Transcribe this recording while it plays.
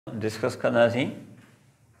Discuss कंदासीं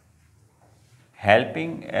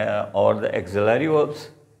helping और the axillary verbs,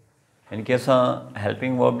 इनके असां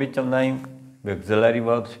हेल्पिंग वर्ब भी चवंदा आहियूं, एक्सिलरी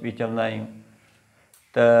वर्ब्स भी चवंदा आहियूं।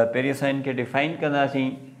 त पहिरीं असां इनखे डिफाइन कंदासीं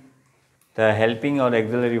त हेल्पिंग और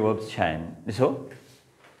एक्सिलरी वर्ब्स छा आहिनि। ॾिसो,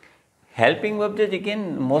 हेल्पिंग वर्ब जे जेके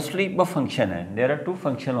आहिनि मोस्टली ॿ फंक्शन आहिनि। There are to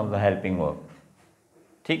function of the helping verb.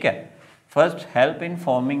 ठीकु आहे, first help in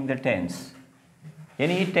forming the tense,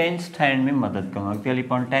 यानी ही टेंस ठाहिण में मदद कंदो। अॻिते हली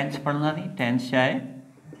पाण टेंस पढ़ंदासीं, टेंस छा आहे।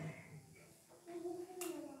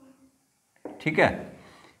 ठीकु आहे,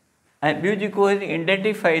 ऐं ॿियो जेको आहे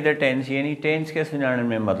आइडेंटिफाई द टेंस, यानी टेंस खे सुञाणण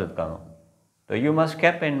में मदद कंदो। So you must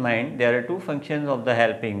keep in mind there are two functions of the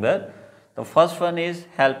helping verb. The first one is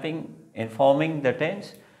helping in forming the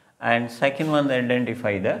tense and second one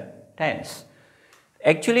identify the tense.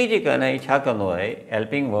 Actually जेका न छा कंदो आहे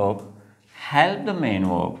helping verb help the main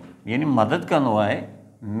verb, यानी मदद कंदो आहे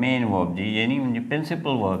main verb जी, यानी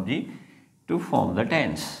principal verb ji to form the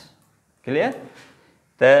tense. Clear?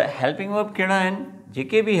 त helping verb कहिड़ा आहिनि?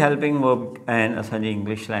 जेके बि helping verb आहिनि असांजी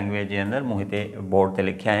इंग्लिश लैंग्वेज जे अंदरि मूं हिते बोर्ड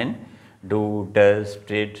ते लिखिया आहिनि। Do, does,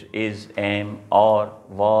 did, is, am, or,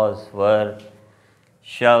 was, were,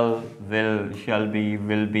 shall,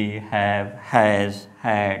 will be, have, has,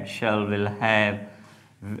 had, shall, will have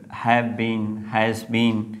been, has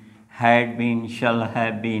been, had been, shall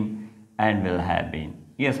have been, and will have been।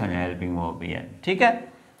 ये असांजा helping verb बि आहिनि। ठीकु आहे,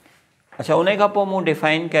 अच्छा उन खां पोइ मूं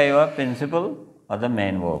define कयो आहे प्रिंसिपल और द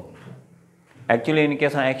मेन वर्ब। एक्चुअली इनखे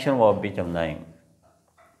असां एक्शन वर्ब बि चवंदा आहियूं।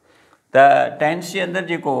 त टेंस जे अंदरि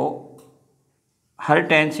जेको हर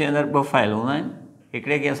टेंस जे अंदरि ॿ फाइल हूंदा आहिनि,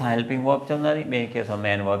 हिकिड़े खे असां हेल्पिंग वर्ब चवंदासीं, ॿिए खे असां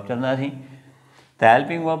मेन वर्ब चवंदासीं। त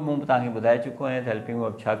हेल्पिंग वर्ब मूं तव्हांखे ॿुधाए चुको आहियां त हेल्पिंग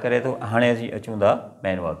वर्ब छा करे थो। हाणे असीं अचूं था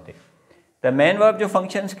मेन वर्ब ते। त मेन वर्ब जो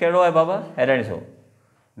फंक्शन्स कहिड़ो आहे बाबा? हेॾा ॾिसो,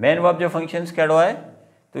 मेन वर्ब जो फंक्शन्स कहिड़ो आहे?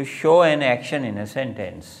 To show an action in a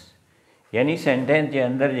sentence, यानी सेंटेंस जे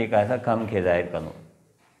अंदरि जेका असां कम खे ज़ाहिर कंदो।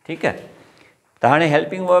 ठीकु आहे, त हाणे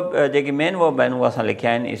हेल्पिंग वर्ब जेके मेन वर्ब आहिनि उहे असां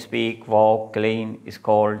लिखिया आहिनि। Speak, walk, clean,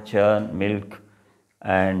 scold, churn, milk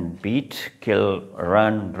and beat, kill,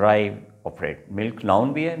 run, drive, operate. Milk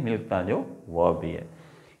noun भी है, मिल्क तव्हांजो वर्ब भी है।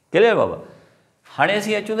 क्लियर बाबा? हाणे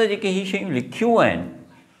असीं अचूं था जेके ही शयूं लिखियूं आहिनि,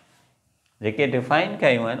 जेके डिफाइन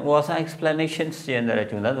कयूं आहिनि, उहो असां एक्सप्लेनेशन्स जे अंदरि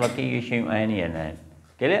अचूं था बाक़ी इहे शयूं आहिनि या न आहिनि।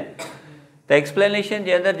 क्लियर? त एक्सप्लेनेशन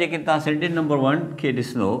जे अंदरि जेके तव्हां सेंटेंस नंबर 1 खे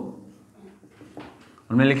ॾिसंदो,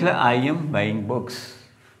 हुनमें लिखियलु आहे I am buying books.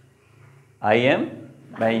 I am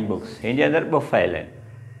buying books, हिन जे अंदरि ॿ फाइल आहिनि।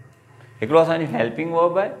 हिकिड़ो असांजो हेल्पिंग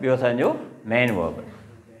वर्ब आहे, ॿियो असांजो मेन वर्ब आहे।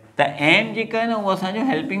 त एम जेका आहे न उहो असांजो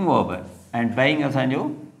हेल्पिंग वर्ब आहे ऐं बाइंग असांजो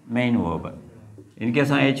मेन वर्ब आहे। इनखे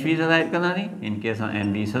असां एच वी सां ज़ाहिर कंदासीं, इनखे असां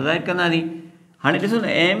एम बी सां ज़ाहिर कंदासीं। हाणे ॾिसो न,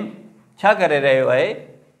 एम छा करे रहियो आहे?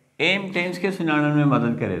 एम टेंस खे सुञाणण में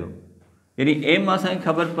मदद करे थो, यानी एम मां असांखे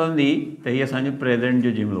ख़बर पवंदी त हीअ असांजो प्रेज़ेंट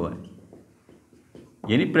जो जुमिलो आहे,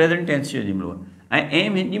 यानी प्रेज़ेंट टेंस जो जुमिलो आहे। ऐं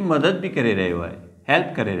एम हिन जी मदद बि करे रहियो आहे,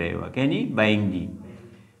 हेल्प करे रहियो आहे कंहिंजी? बाइंग जी।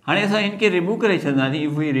 हाणे असां इनखे रिमूव करे छॾंदासीं।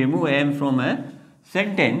 If we remove am from a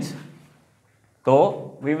sentence,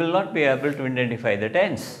 तो we will not be able to identify the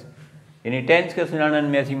tense, यानी टेंस खे सुञाणण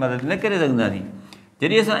में असीं मदद न करे सघंदासीं।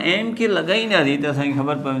 जॾहिं असां एम खे लॻाईंदासीं त असांखे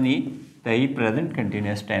ख़बर पवंदी त हीउ प्रेज़ेंट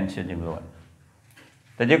कंटिन्यूअस टेंस जो जुमिलो आहे।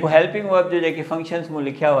 त जेको हेल्पिंग वर्ब जो जेके फंक्शन्स मूं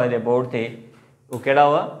लिखिया हुआ हिते बोर्ड ते, उहे कहिड़ा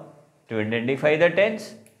हुआ? To identify the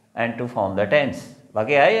tense and to form the tense.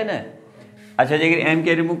 बाक़ी आहे या न? अच्छा, जेकॾहिं एम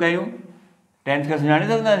खे रिमूव कयूं, टेंस खे सुञाणे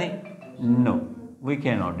सघंदासीं? No, we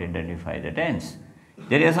can not identify the tense.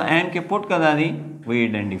 जॾहिं असां एम खे पुट कंदासीं, वी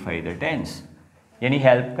आइडेंटिफाई द टेंस, यानी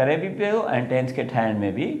हेल्प करे बि पियो ऐं टेंस खे ठाहिण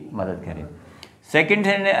में बि मदद करे। Second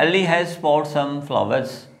thing, Ali has spot some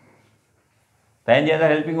flowers. पंहिंजे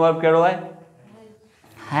अंदरि हेल्पिंग वर्ब कहिड़ो आहे?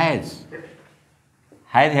 हैज़।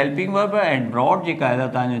 हैज़ हेल्पिंग वर्ब आहे ऐं ब्रॉड जेका आहे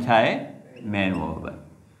तव्हांजो छा आहे? मेन वर्ब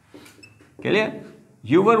आहे। Clear?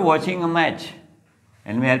 You were watching a match,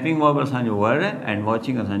 हिन में हेल्पिंग वर्ब असांजो वर आहे एंड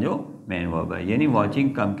वॉचिंग असांजो मेन वर्ब आहे, यानी वॉचिंग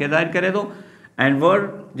कम खे ज़ाहिर करे थो एंड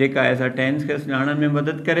वर्ब जेका आहे असां टेंस खे सुञाणण में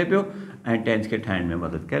मदद करे पियो ऐं टेंस खे ठाहिण में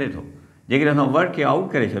मदद करे थो। जेकॾहिं असां वर्ड खे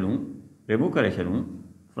आउट करे छॾूं, रिमूव करे छॾूं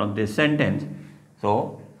from this sentence, so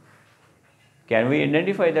can we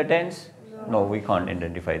identify the tense? No, we can't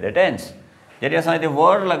identify the tense. जॾहिं असां हिते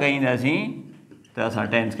वर्ड लॻाईंदासीं त असां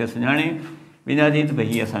टेंस खे सुञाणे वेंदासीं त भई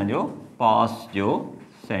हीअ असांजो पास्ट जो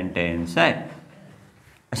सेंटेंस आहे।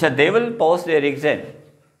 अच्छा, they will pass there exam,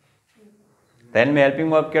 त हिन में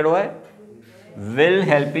हेल्पिंग वर्ब कहिड़ो आहे? विल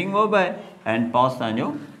हेल्पिंग वर्ब आहे एंड पास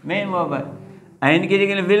तव्हांजो मेन वर्ब आहे। ऐं हिनखे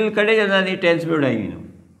जेकॾहिं विल कढे छॾंदासीं, टेंस बि उॾाई वेंदो।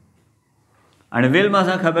 हाणे विल मां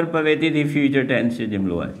असां ख़बर पवे थी त फ्यूचर टेंस जो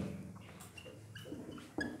जुमिलो आहे।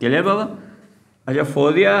 क्लियर बाबा? अच्छा,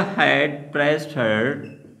 Fauzia had pressed her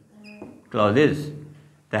clauses.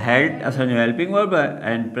 त हेल्ड असांजो हेल्पिंग वर्ब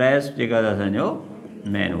आहे एंड प्रेस जेका असांजो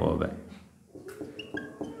मेन वर्ब आहे।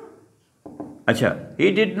 अच्छा,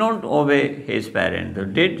 he did not obey his parent, तो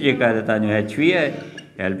डिड जेका आहे तव्हांजो एच वी आहे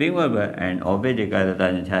हेल्पिंग वर्ब आहे एंड ओबे जेका आहे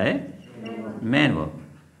तव्हांजो छा आहे मेन वर्ब।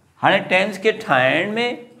 हाणे टेंस खे ठाहिण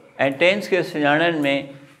में ऐं टेंस खे सुञाणण में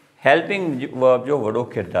हेल्पिंग वर्ब जो वॾो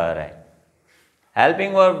किरदारु आहे।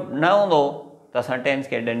 हेल्पिंग वर्ब न हूंदो त असां टेंस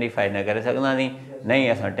खे आइडेंटिफाई न करे सघंदासीं, न ई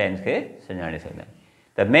असां टेंस खे सुञाणे सघंदा आहियूं।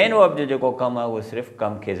 त मेन वर्ब जो जेको कमु आहे उहो सिर्फ़ु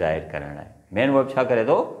कम खे ज़ाहिर करणु आहे। मेन वर्ब छा करे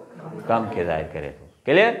थो, कम खे ज़ाहिर करे थो।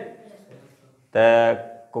 क्लियर? त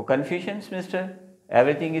को confusions mister,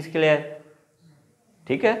 everything is clear?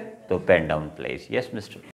 ठीक है, तो pen down please. Yes mister.